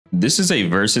This is a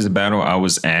versus battle I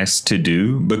was asked to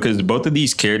do because both of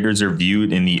these characters are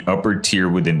viewed in the upper tier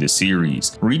within the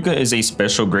series. Rika is a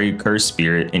special grade cursed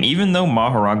spirit, and even though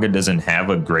Mahoraga doesn't have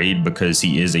a grade because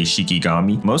he is a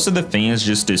Shikigami, most of the fans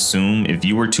just assume if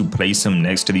you were to place him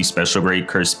next to these special grade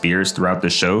cursed spirits throughout the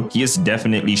show, he is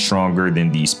definitely stronger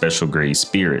than these special grade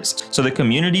spirits. So the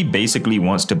community basically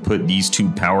wants to put these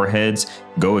two power heads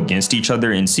go against each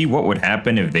other and see what would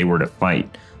happen if they were to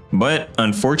fight. But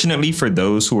unfortunately for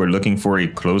those who are looking for a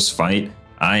close fight,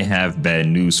 I have bad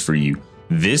news for you.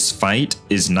 This fight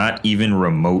is not even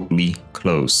remotely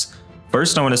close.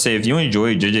 First, I want to say if you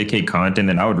enjoy JJK content,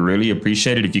 then I would really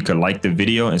appreciate it if you could like the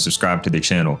video and subscribe to the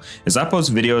channel, as I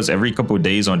post videos every couple of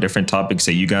days on different topics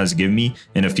that you guys give me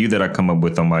and a few that I come up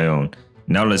with on my own.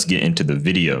 Now let's get into the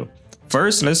video.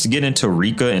 First, let's get into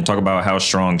Rika and talk about how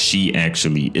strong she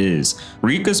actually is.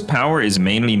 Rika's power is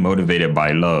mainly motivated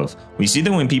by love. We see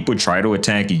that when people try to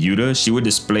attack Yuta, she would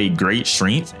display great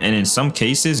strength and in some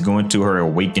cases go into her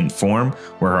awakened form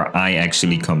where her eye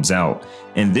actually comes out.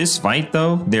 In this fight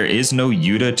though, there is no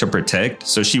Yuta to protect,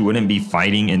 so she wouldn't be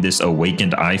fighting in this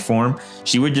awakened eye form.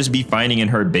 She would just be fighting in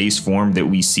her base form that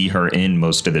we see her in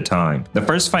most of the time. The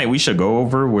first fight we should go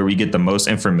over, where we get the most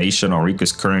information on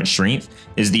Rika's current strength,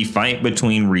 is the fight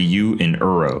between Ryu and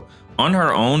Uro. On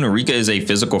her own, Rika is a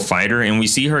physical fighter, and we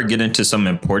see her get into some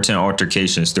important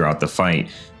altercations throughout the fight.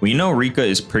 We know Rika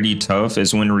is pretty tough,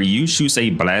 as when Ryu shoots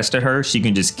a blast at her, she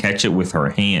can just catch it with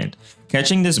her hand.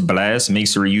 Catching this blast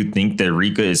makes Ryu think that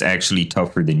Rika is actually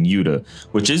tougher than Yuta,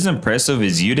 which is impressive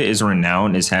as Yuta is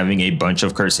renowned as having a bunch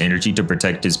of cursed energy to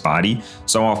protect his body.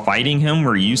 So while fighting him,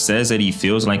 Ryu says that he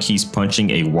feels like he's punching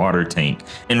a water tank,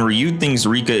 and Ryu thinks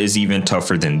Rika is even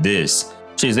tougher than this.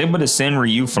 She is able to send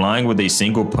Ryu flying with a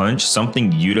single punch,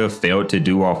 something Yuta failed to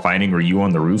do while fighting Ryu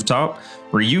on the rooftop.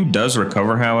 Ryu does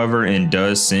recover, however, and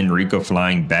does send Rika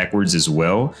flying backwards as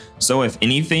well. So if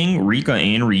anything, Rika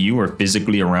and Ryu are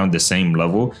physically around the same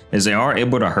level, as they are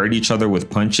able to hurt each other with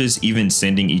punches, even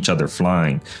sending each other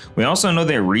flying. We also know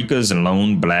that Rika's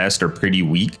lone blast are pretty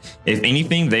weak. If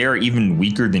anything, they are even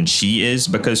weaker than she is,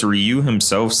 because Ryu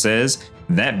himself says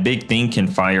that big thing can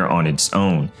fire on its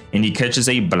own, and he catches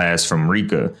a blast from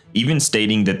Rika, even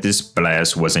stating that this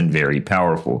blast wasn't very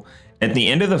powerful. At the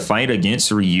end of the fight against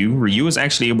Ryu is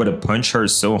actually able to punch her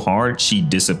so hard she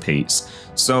dissipates.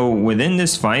 So within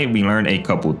this fight, we learn a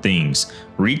couple things.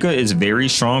 Rika is very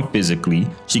strong physically,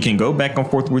 she can go back and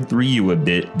forth with Ryu a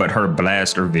bit, but her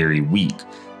blasts are very weak.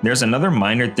 There's another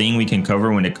minor thing we can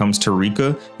cover when it comes to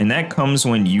Rika, and that comes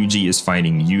when Yuji is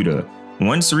fighting Yuta.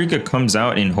 Once Rika comes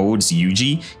out and holds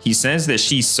Yuji, he says that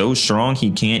she's so strong he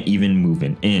can't even move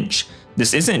an inch.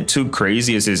 This isn't too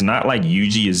crazy, as it's not like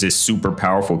Yuji is this super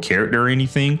powerful character or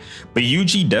anything, but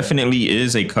Yuji definitely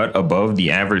is a cut above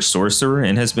the average sorcerer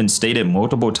and has been stated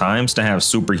multiple times to have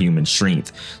superhuman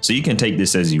strength, so you can take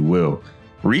this as you will.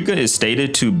 Rika is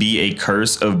stated to be a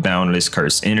curse of boundless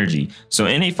curse energy, so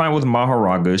in a fight with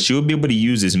Mahoraga, she will be able to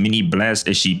use as many blasts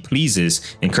as she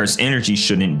pleases, and curse energy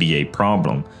shouldn't be a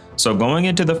problem. So going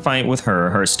into the fight with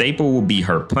her, her staple will be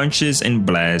her punches and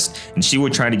blasts, and she will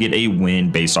try to get a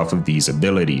win based off of these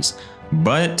abilities.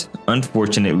 But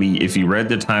unfortunately, if you read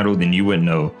the title, then you would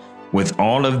know, with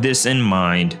all of this in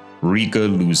mind, Rika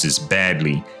loses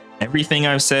badly. Everything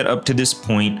I've said up to this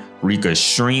point, Rika's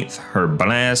strength, her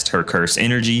blast, her curse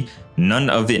energy, none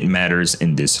of it matters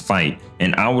in this fight,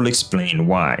 and I will explain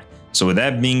why. So with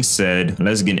that being said,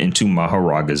 let's get into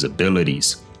Mahoraga's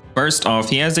abilities. First off,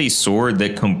 he has a sword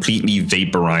that completely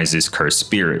vaporizes cursed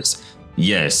spirits.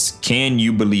 Yes, can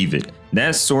you believe it?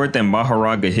 That sword that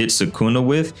Mahoraga hits Sukuna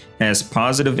with has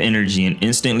positive energy and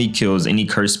instantly kills any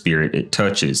cursed spirit it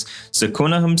touches.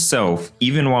 Sukuna himself,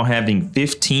 even while having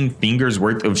 15 fingers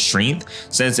worth of strength,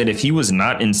 says that if he was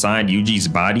not inside Yuji's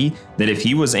body, that if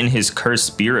he was in his cursed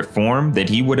spirit form, that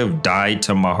he would have died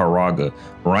to Mahoraga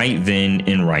right then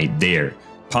and right there.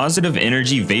 Positive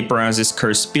energy vaporizes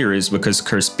cursed spirits because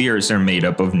cursed spirits are made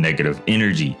up of negative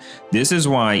energy. This is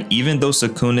why even though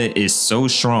Sukuna is so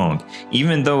strong,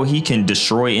 even though he can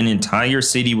destroy an entire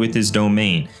city with his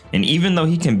domain, and even though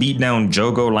he can beat down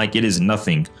Jogo like it is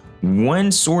nothing,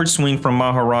 one sword swing from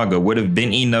Mahoraga would have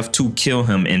been enough to kill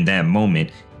him in that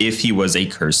moment if he was a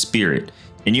cursed spirit.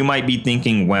 And you might be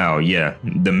thinking, wow, yeah,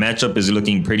 the matchup is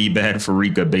looking pretty bad for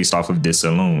Rika based off of this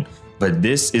alone. But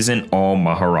this isn't all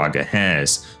Mahoraga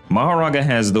has. Mahoraga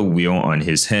has the wheel on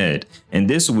his head, and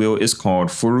this wheel is called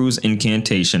Furu's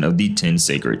Incantation of the 10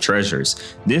 Sacred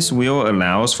Treasures. This wheel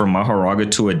allows for Mahoraga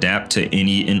to adapt to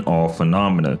any and all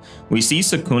phenomena. We see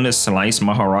Sukuna slice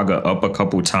Mahoraga up a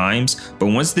couple times, but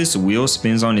once this wheel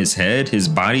spins on his head, his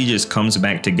body just comes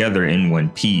back together in one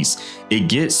piece. It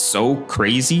gets so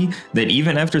crazy that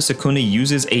even after Sukuna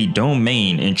uses a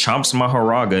domain and chops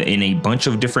Mahoraga in a bunch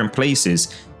of different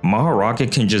places,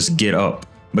 Mahoraga can just get up,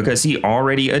 because he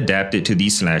already adapted to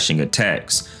these slashing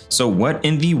attacks. So what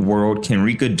in the world can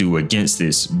Rika do against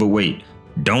this? But wait,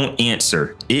 don't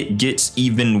answer. It gets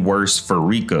even worse for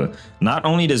Rika. Not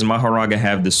only does Mahoraga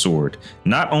have the sword,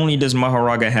 not only does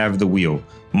Mahoraga have the wheel,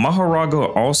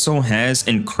 Mahoraga also has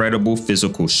incredible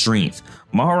physical strength.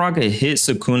 Mahoraga hits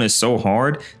Sukuna so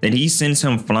hard that he sends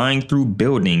him flying through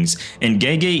buildings, and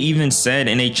Gege even said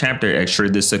in a chapter extra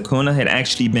that Sukuna had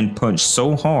actually been punched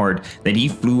so hard that he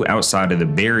flew outside of the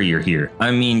barrier here.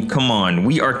 I mean, come on,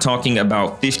 we are talking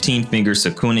about 15-finger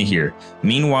Sukuna here.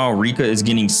 Meanwhile, Rika is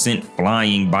getting sent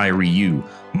flying by Ryu.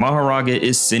 Mahoraga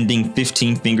is sending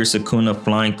 15-finger Sukuna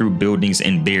flying through buildings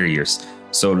and barriers.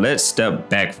 So let's step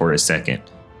back for a second.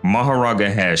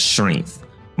 Mahoraga has strength.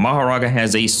 Mahoraga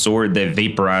has a sword that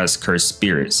vaporizes cursed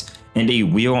spirits, and a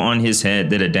wheel on his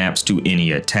head that adapts to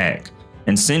any attack.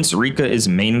 And since Rika is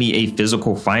mainly a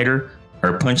physical fighter,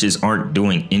 her punches aren't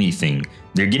doing anything.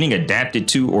 They're getting adapted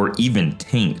to or even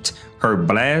tanked. Her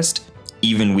blast,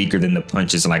 even weaker than the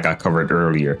punches like I covered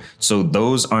earlier. So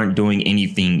those aren't doing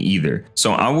anything either.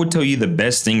 So I will tell you the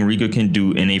best thing Rika can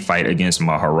do in a fight against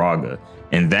Mahoraga,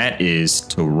 and that is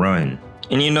to run.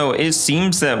 And you know, it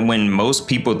seems that when most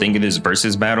people think of this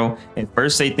versus battle, at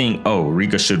first they think, oh,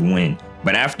 Rika should win.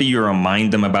 But after you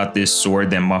remind them about this sword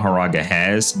that Mahoraga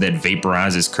has that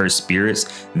vaporizes cursed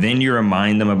spirits, then you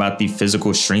remind them about the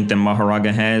physical strength that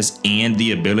Mahoraga has and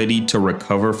the ability to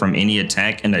recover from any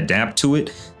attack and adapt to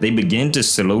it, they begin to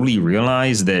slowly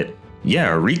realize that,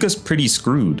 yeah, Rika's pretty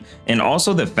screwed. And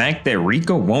also the fact that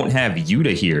Rika won't have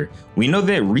Yuta here. We know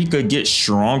that Rika gets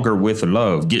stronger with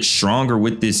love, gets stronger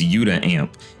with this Yuta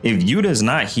amp. If Yuta's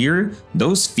not here,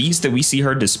 those feats that we see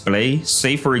her display,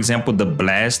 say for example the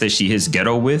blast that she hits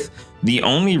Geto with, the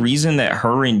only reason that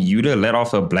her and Yuta let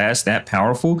off a blast that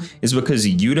powerful is because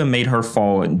Yuta made her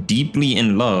fall deeply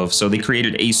in love, so they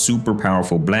created a super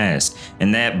powerful blast.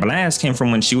 And that blast came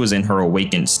from when she was in her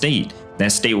awakened state,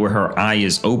 that state where her eye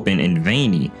is open and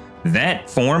veiny. That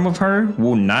form of her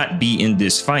will not be in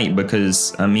this fight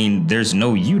because, I mean, there's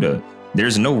no Yuta.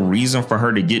 There's no reason for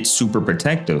her to get super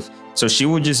protective. So she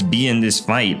will just be in this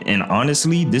fight, and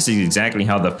honestly, this is exactly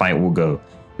how the fight will go.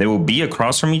 They will be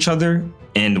across from each other,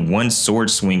 and one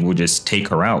sword swing will just take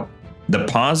her out. The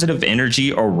positive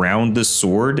energy around the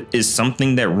sword is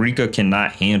something that Rika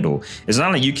cannot handle. It's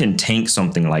not like you can tank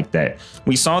something like that.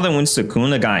 We saw that when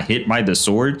Sukuna got hit by the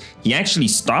sword, he actually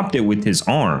stopped it with his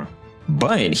arm.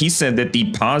 But he said that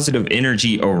the positive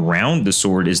energy around the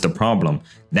sword is the problem.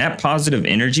 That positive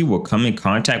energy will come in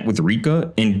contact with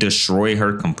Rika and destroy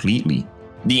her completely.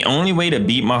 The only way to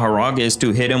beat Mahoraga is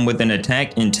to hit him with an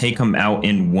attack and take him out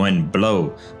in one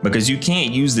blow, because you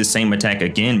can't use the same attack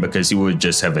again because he would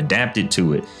just have adapted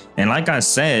to it. And like I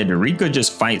said, Rika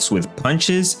just fights with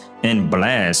punches and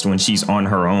blast when she's on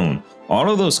her own. All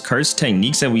of those curse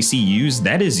techniques that we see used,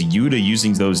 that is Yuta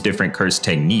using those different curse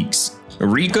techniques.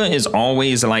 Rika is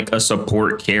always like a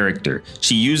support character.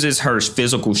 She uses her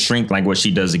physical strength like what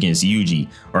she does against Yuji,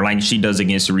 or like she does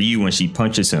against Ryu when she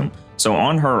punches him. So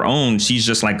on her own, she's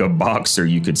just like a boxer,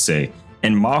 you could say.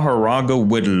 And Mahoraga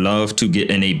would love to get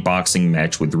in a boxing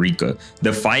match with Rika.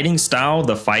 The fighting style,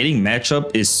 the fighting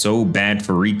matchup is so bad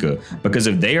for Rika, because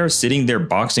if they are sitting there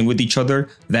boxing with each other,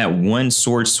 that one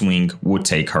sword swing will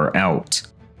take her out.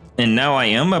 And now I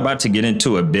am about to get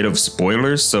into a bit of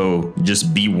spoilers, so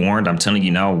just be warned. I'm telling you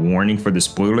now, warning for the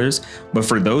spoilers. But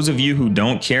for those of you who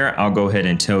don't care, I'll go ahead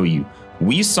and tell you.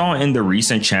 We saw in the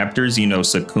recent chapters, you know,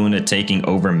 Sukuna taking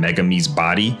over Megumi's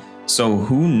body. So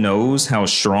who knows how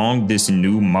strong this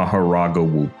new Mahoraga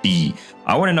will be.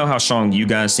 I want to know how strong you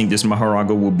guys think this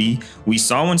Mahoraga will be. We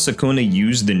saw when Sukuna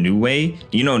used the Nue.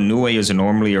 You know, Nue is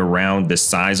normally around the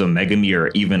size of Megumi or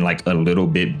even like a little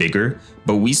bit bigger.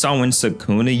 But we saw when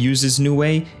Sukuna uses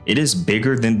Nue, it is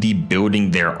bigger than the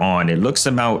building they're on. It looks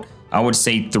about, I would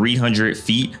say, 300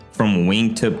 feet from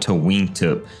wingtip to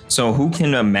wingtip. So who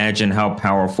can imagine how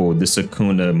powerful the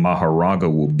Sukuna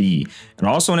Mahoraga will be? And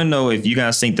I also want to know if you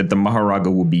guys think that the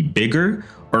Mahoraga will be bigger,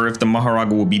 or if the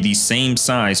Mahoraga will be the same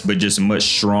size but just much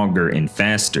stronger and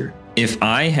faster. If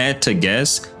I had to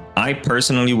guess, I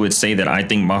personally would say that I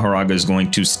think Mahoraga is going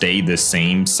to stay the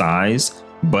same size.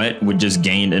 but would just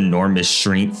gain enormous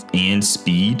strength and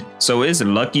speed. So it's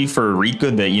lucky for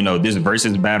Rika that, you know, this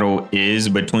versus battle is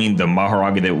between the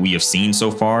Mahoraga that we have seen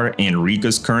so far and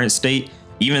Rika's current state,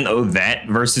 even though that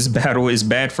versus battle is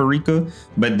bad for Rika.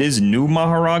 But this new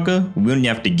Mahoraga, we don't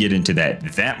have to get into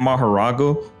that. That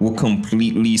Mahoraga will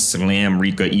completely slam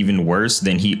Rika even worse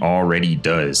than he already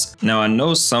does. Now, I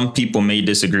know some people may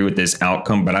disagree with this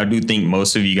outcome, but I do think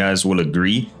most of you guys will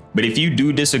agree. But if you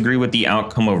do disagree with the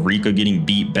outcome of Rika getting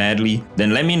beat badly,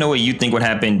 then let me know what you think would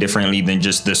happen differently than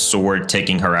just the sword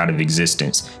taking her out of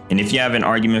existence. And if you have an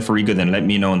argument for Rika, then let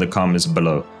me know in the comments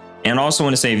below. And I also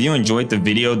want to say, if you enjoyed the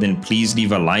video, then please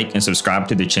leave a like and subscribe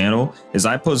to the channel, as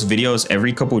I post videos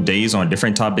every couple days on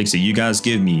different topics that you guys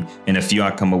give me and a few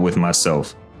I come up with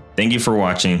myself. Thank you for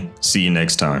watching. See you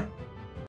next time.